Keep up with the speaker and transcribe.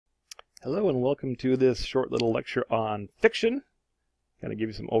Hello and welcome to this short little lecture on fiction. Kind of give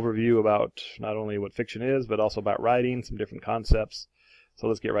you some overview about not only what fiction is, but also about writing, some different concepts. So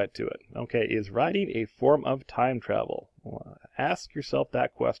let's get right to it. Okay, is writing a form of time travel? Well, ask yourself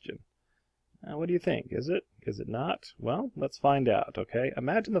that question. What do you think? Is it? Is it not? Well, let's find out, okay?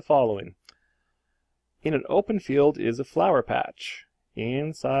 Imagine the following. In an open field is a flower patch.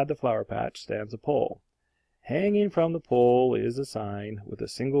 Inside the flower patch stands a pole. Hanging from the pole is a sign with a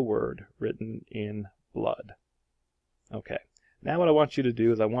single word written in blood. Okay, now what I want you to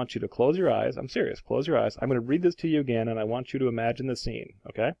do is I want you to close your eyes. I'm serious, close your eyes. I'm going to read this to you again, and I want you to imagine the scene,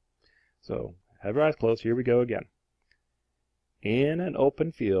 okay? So have your eyes closed. Here we go again. In an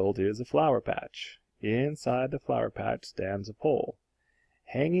open field is a flower patch. Inside the flower patch stands a pole.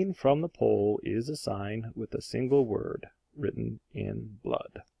 Hanging from the pole is a sign with a single word written in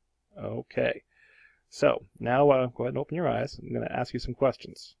blood. Okay. So now go ahead and open your eyes. I'm going to ask you some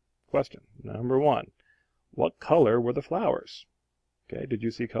questions. Question number one, what color were the flowers? Okay, did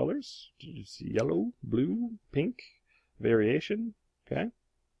you see colors? Did you see yellow, blue, pink, variation? Okay.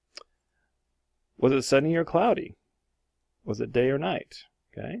 Was it sunny or cloudy? Was it day or night?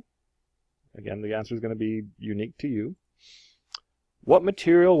 Okay. Again, the answer is going to be unique to you. What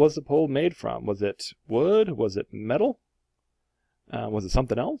material was the pole made from? Was it wood? Was it metal? Was it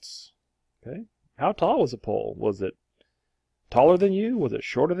something else? Okay. How tall was the pole? Was it taller than you? Was it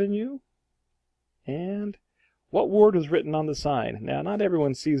shorter than you? And what word was written on the sign? Now, not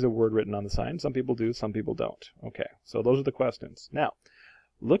everyone sees a word written on the sign. Some people do, some people don't. Okay, so those are the questions. Now,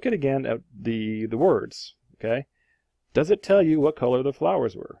 look again at the words, okay? Does it tell you what color the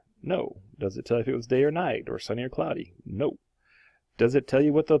flowers were? No. Does it tell you if it was day or night, or sunny or cloudy? No. Does it tell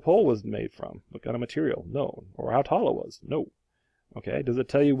you what the pole was made from? What kind of material? No. Or how tall it was? No. Okay, does it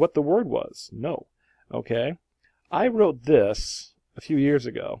tell you what the word was? No. Okay, I wrote this a few years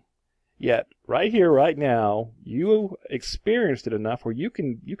ago, yet right here, right now, you experienced it enough where you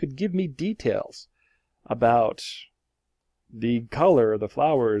could give me details about the color of the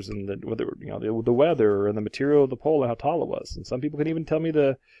flowers and the weather and the material of the pole and how tall it was. And some people can even tell me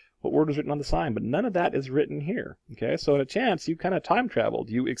what word was written on the sign, but none of that is written here. Okay, so in a chance, you kind of time traveled.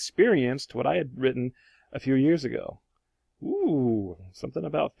 You experienced what I had written a few years ago. Ooh, something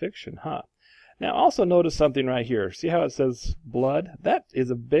about fiction, huh? Now also notice something right here. See how it says blood? That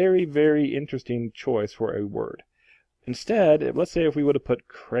is a very, very interesting choice for a word. Instead, let's say if we would have put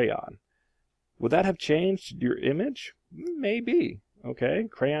crayon, would that have changed your image? Maybe. Okay,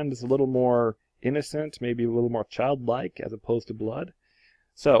 crayon is a little more innocent, maybe a little more childlike as opposed to blood.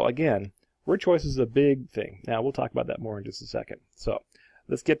 So again, word choice is a big thing. Now we'll talk about that more in just a second. So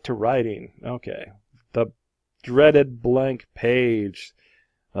let's get to writing. Okay, the dreaded blank page.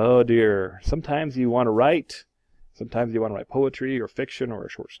 Oh dear. Sometimes you want to write. Sometimes you want to write poetry or fiction or a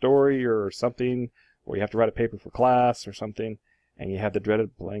short story or something, or you have to write a paper for class or something, and you have the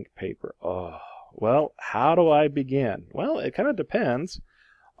dreaded blank paper. Oh, well, how do I begin? Well, it kind of depends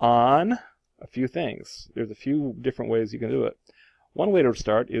on a few things. There's a few different ways you can do it. One way to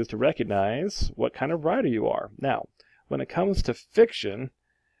start is to recognize what kind of writer you are. Now, when it comes to fiction,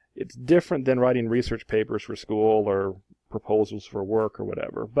 it's different than writing research papers for school or proposals for work or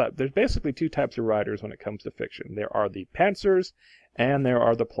whatever. But there's basically two types of writers when it comes to fiction. There are the pantsers and there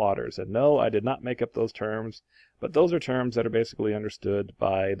are the plotters. And no, I did not make up those terms, but those are terms that are basically understood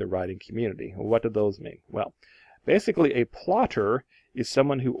by the writing community. What do those mean? Well, basically a plotter is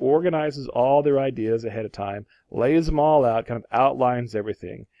someone who organizes all their ideas ahead of time, lays them all out, kind of outlines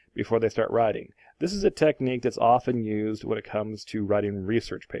everything before they start writing. This is a technique that's often used when it comes to writing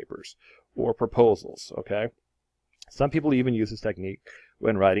research papers or proposals, okay? Some people even use this technique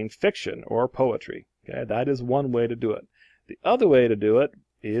when writing fiction or poetry, okay? That is one way to do it. The other way to do it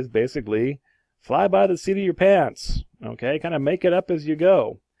is basically fly by the seat of your pants, okay? Kind of make it up as you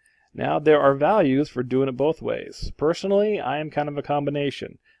go. Now, there are values for doing it both ways. Personally, I am kind of a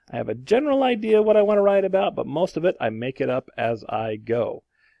combination. I have a general idea what I want to write about, but most of it I make it up as I go.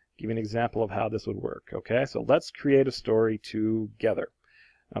 Give you an example of how this would work. Okay, so let's create a story together.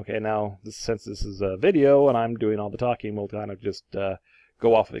 Okay, now since this is a video and I'm doing all the talking, we'll kind of just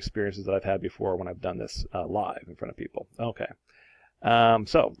go off of experiences that I've had before when I've done this live in front of people. Okay,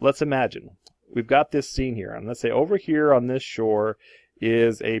 so let's imagine we've got this scene here, and let's say over here on this shore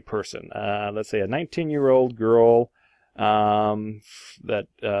is a person. Let's say a 19-year-old girl that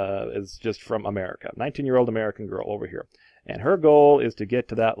is just from America. 19-year-old American girl over here. And her goal is to get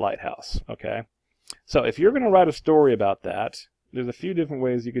to that lighthouse, okay? So if you're going to write a story about that, there's a few different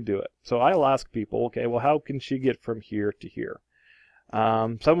ways you could do it. So I'll ask people, okay, well, how can she get from here to here?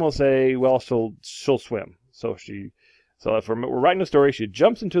 Some will say, well, she'll swim. So So if we're writing a story, she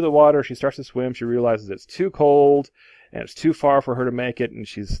jumps into the water, she starts to swim, she realizes it's too cold and it's too far for her to make it, and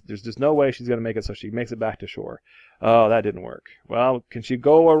there's just no way she's going to make it, so she makes it back to shore. Oh, that didn't work. Well, can she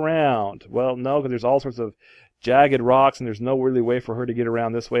go around? Well, no, because there's all sorts of jagged rocks, and there's no really way for her to get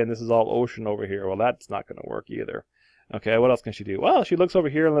around this way, and this is all ocean over here. Well, that's not going to work either. Okay, what else can she do? Well, she looks over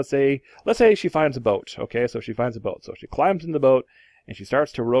here, and let's say she finds a boat. Okay, so she finds a boat. So she climbs in the boat, and she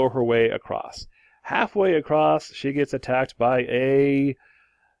starts to row her way across. Halfway across, she gets attacked by a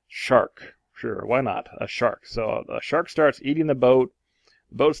shark. Sure, why not? A shark. So a shark starts eating the boat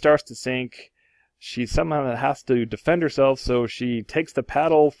starts to sink. She somehow has to defend herself, so she takes the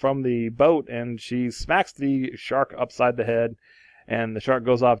paddle from the boat and she smacks the shark upside the head, and the shark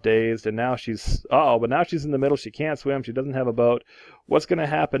goes off dazed, and now but now she's in the middle, she can't swim, she doesn't have a boat. What's going to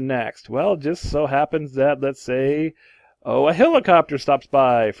happen next? Well, it just so happens that, let's say, a helicopter stops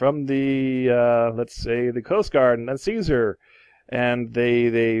by from the, let's say, the Coast Guard, and sees her. And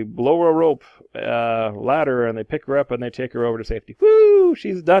they lower a rope ladder, and they pick her up, and they take her over to safety. Woo!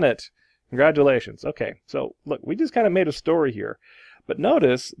 She's done it. Congratulations. Okay, so look, we just kind of made a story here. But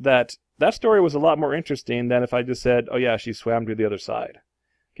notice that story was a lot more interesting than if I just said, oh yeah, she swam to the other side.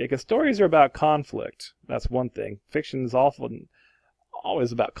 Okay, because stories are about conflict. That's one thing. Fiction is often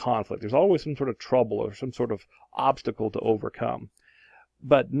always about conflict. There's always some sort of trouble or some sort of obstacle to overcome.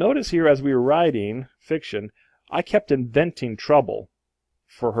 But notice here, as we were writing fiction, I kept inventing trouble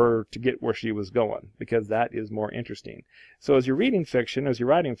for her to get where she was going, because that is more interesting. So as you're reading fiction, as you're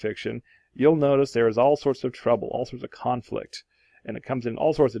writing fiction, you'll notice there is all sorts of trouble, all sorts of conflict, and it comes in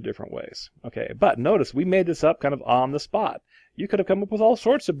all sorts of different ways. Okay, but notice we made this up kind of on the spot. You could have come up with all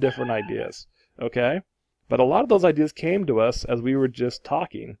sorts of different ideas, okay? But a lot of those ideas came to us as we were just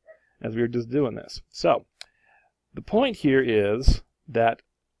talking, as we were just doing this. So the point here is that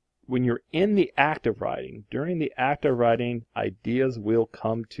when you're in the act of writing, during the act of writing, ideas will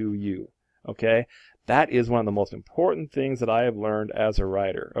come to you, okay? That is one of the most important things that I have learned as a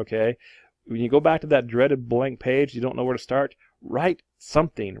writer, okay? When you go back to that dreaded blank page, you don't know where to start, write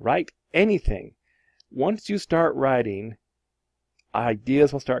something, write anything. Once you start writing,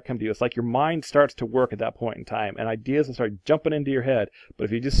 ideas will start coming to you. It's like your mind starts to work at that point in time, and ideas will start jumping into your head. But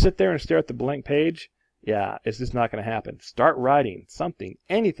if you just sit there and stare at the blank page, yeah, it's just not going to happen. Start writing something,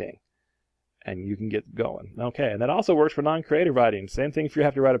 anything, and you can get going. Okay, and that also works for non-creative writing. Same thing if you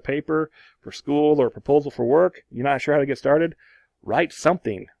have to write a paper for school or a proposal for work. You're not sure how to get started. Write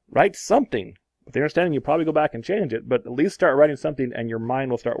something. Write something. With the understanding you'll probably go back and change it, but at least start writing something and your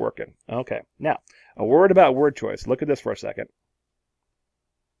mind will start working. Okay, now, a word about word choice. Look at this for a second.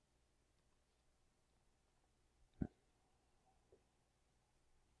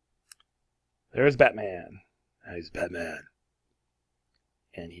 There's Batman. He's Batman.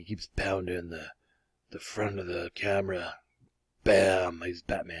 And he keeps pounding the front of the camera. Bam, he's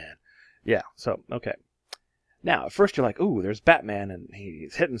Batman. Yeah, so, okay. Now, at first you're like, ooh, there's Batman, and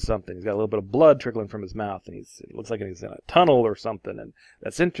he's hitting something. He's got a little bit of blood trickling from his mouth, and it looks like he's in a tunnel or something, and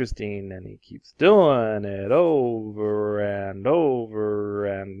that's interesting, and he keeps doing it over and over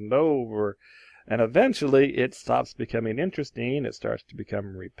and over. And eventually it stops becoming interesting, it starts to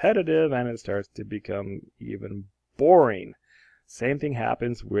become repetitive, and it starts to become even boring. Same thing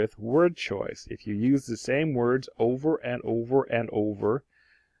happens with word choice. If you use the same words over and over and over,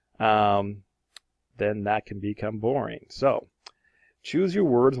 then that can become boring. So, choose your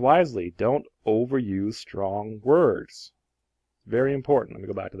words wisely. Don't overuse strong words. Very important. Let me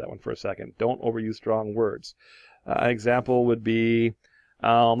go back to that one for a second. Don't overuse strong words. An example would be,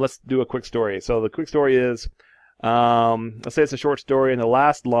 let's do a quick story. So the quick story is, let's say it's a short story, and the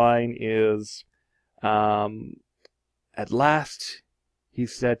last line is, at last he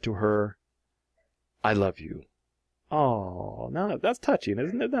said to her, I love you. Oh, now that's touching.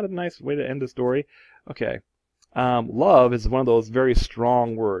 Isn't that a nice way to end the story? Okay. Love is one of those very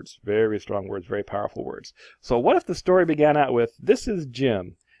strong words, very powerful words. So what if the story began out with, this is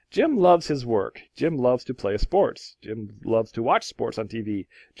Jim. Jim loves his work. Jim loves to play sports. Jim loves to watch sports on TV.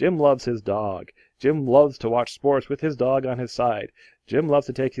 Jim loves his dog. Jim loves to watch sports with his dog on his side. Jim loves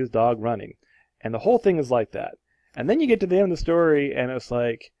to take his dog running. And the whole thing is like that. And then you get to the end of the story, and it's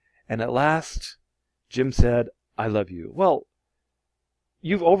like, and at last, Jim said, I love you. Well,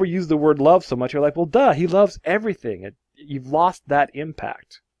 you've overused the word love so much, you're like, well, duh, he loves everything. You've lost that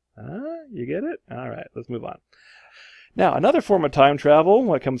impact. You get it? All right, let's move on. Now, another form of time travel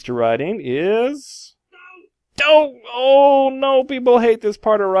when it comes to writing is... Oh, no, people hate this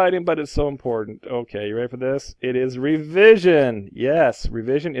part of writing, but it's so important. Okay, you ready for this? It is revision. Yes,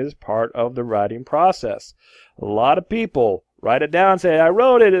 revision is part of the writing process. A lot of people Write it down, say, I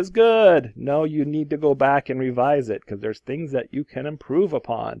wrote it, it's good. No, you need to go back and revise it because there's things that you can improve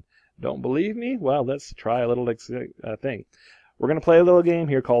upon. Don't believe me? Well, let's try a little thing. We're going to play a little game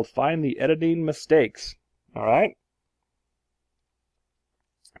here called Find the Editing Mistakes. All right?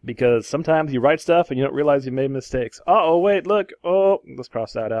 Because sometimes you write stuff and you don't realize you made mistakes. Uh-oh, wait, look. Oh, let's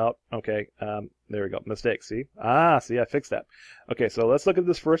cross that out. Okay, there we go. Mistakes, see? See, I fixed that. Okay, so let's look at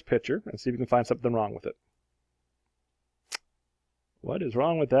this first picture and see if we can find something wrong with it. What is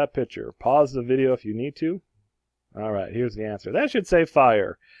wrong with that picture? Pause the video if you need to. All right, here's the answer. That should say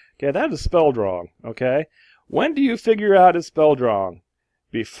fire. Okay, that is spelled wrong, okay? When do you figure out it's spelled wrong?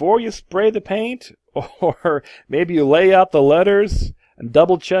 Before you spray the paint? Or maybe you lay out the letters and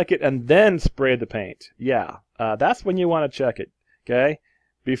double check it and then spray the paint. Yeah, that's when you want to check it, okay?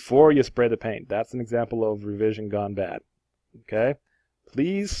 Before you spray the paint. That's an example of revision gone bad, okay?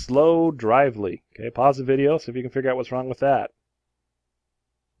 Please slow drively. Okay, pause the video, see if you can figure out what's wrong with that.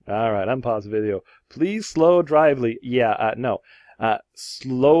 All right, unpause the video. Please slow drively. Yeah, no.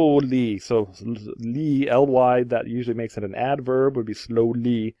 Slowly. So, L-Y, that usually makes it an adverb, would be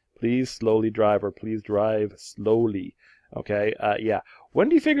slowly. Please slowly drive, or please drive slowly. Okay, yeah. When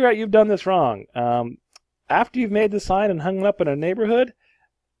do you figure out you've done this wrong? After you've made the sign and hung it up in a neighborhood?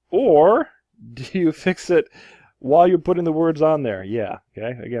 Or do you fix it while you're putting the words on there? Yeah,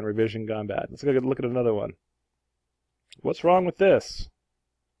 okay. Again, revision gone bad. Let's go look at another one. What's wrong with this?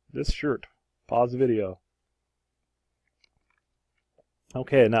 This shirt. Pause the video.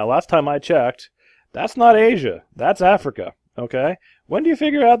 Okay, now last time I checked, that's not Asia. That's Africa. Okay? When do you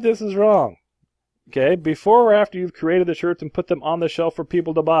figure out this is wrong? Okay, before or after you've created the shirts and put them on the shelf for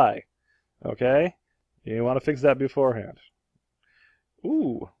people to buy. Okay? You want to fix that beforehand.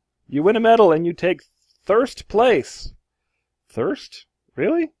 Ooh. You win a medal and you take first place. Thirst?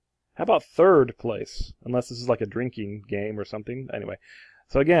 Really? How about third place? Unless this is like a drinking game or something. Anyway.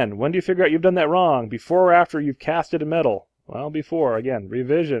 So again, when do you figure out you've done that wrong? Before or after you've casted a medal? Well, before. Again,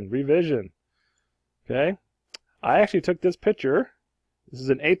 revision. Okay? I actually took this picture. This is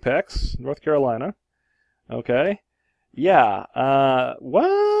in Apex, North Carolina. Okay? Yeah.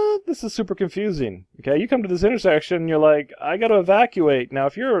 What? This is super confusing. Okay? You come to this intersection and you're like, I got to evacuate. Now,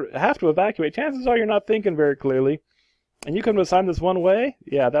 if you have to evacuate, chances are you're not thinking very clearly. And you come to a sign this one way?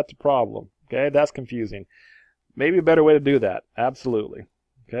 Yeah, that's a problem. Okay? That's confusing. Maybe a better way to do that. Absolutely.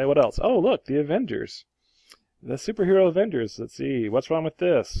 Okay, what else? Oh, look, the Avengers. The superhero Avengers. Let's see. What's wrong with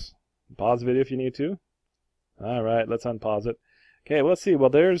this? Pause the video if you need to. All right, let's unpause it. Okay, well, let's see. Well,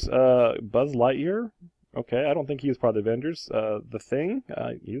 there's Buzz Lightyear. Okay, I don't think he's part of the Avengers. The Thing.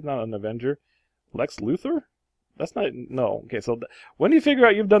 He's not an Avenger. Lex Luthor? That's not... No. Okay, so when do you figure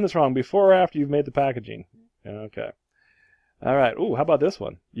out you've done this wrong? Before or after you've made the packaging? Okay. All right. Ooh, how about this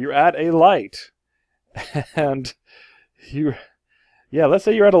one? You're at a light. And you... Yeah, let's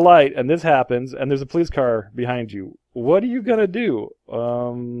say you're at a light and this happens and there's a police car behind you. What are you going to do?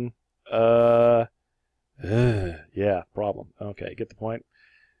 Yeah, problem. Okay, get the point.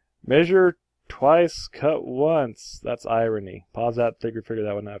 Measure twice, cut once. That's irony. Pause that, figure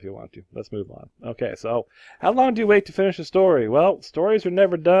that one out if you want to. Let's move on. Okay, so how long do you wait to finish a story? Well, stories are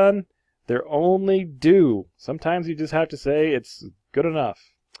never done. They're only due. Sometimes you just have to say it's good enough.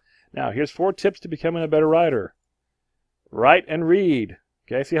 Now, here's 4 tips to becoming a better writer. Write and read.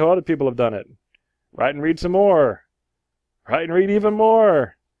 Okay, see how other people have done it. Write and read some more. Write and read even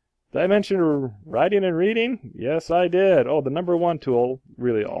more. Did I mention writing and reading? Yes, I did. Oh, the #1 tool,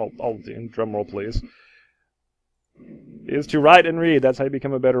 really, all drum roll please, is to write and read. That's how you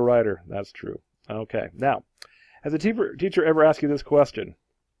become a better writer. That's true. Okay, now, has a teacher ever asked you this question?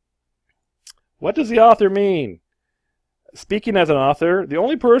 What does the author mean? Speaking as an author, the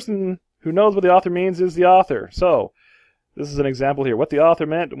only person who knows what the author means is the author. So, this is an example here. What the author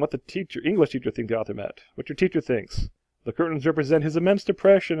meant and what the English teacher thinks the author meant. What your teacher thinks. The curtains represent his immense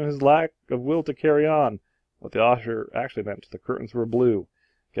depression and his lack of will to carry on. What the author actually meant. The curtains were blue.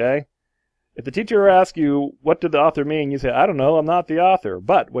 Okay? If the teacher asks you, what did the author mean? You say, I don't know, I'm not the author.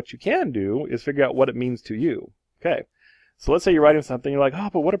 But what you can do is figure out what it means to you. Okay? So let's say you're writing something, you're like, oh,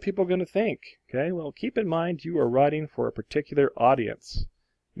 but what are people going to think? Okay? Well, keep in mind you are writing for a particular audience.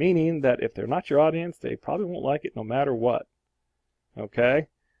 Meaning that if they're not your audience, they probably won't like it no matter what. Okay?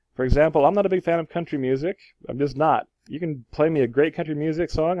 For example, I'm not a big fan of country music. I'm just not. You can play me a great country music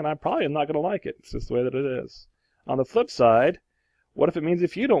song, and I probably am not going to like it. It's just the way that it is. On the flip side, what if it means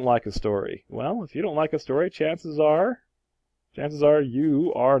if you don't like a story? Well, if you don't like a story, chances are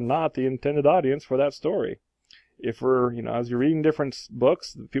you are not the intended audience for that story. If we're, as you're reading different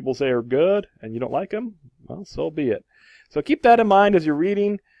books that people say are good, and you don't like them, well, so be it. So keep that in mind as you're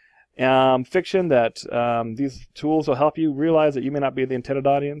reading. fiction that these tools will help you realize that you may not be the intended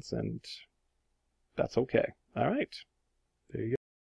audience, and that's okay. All right.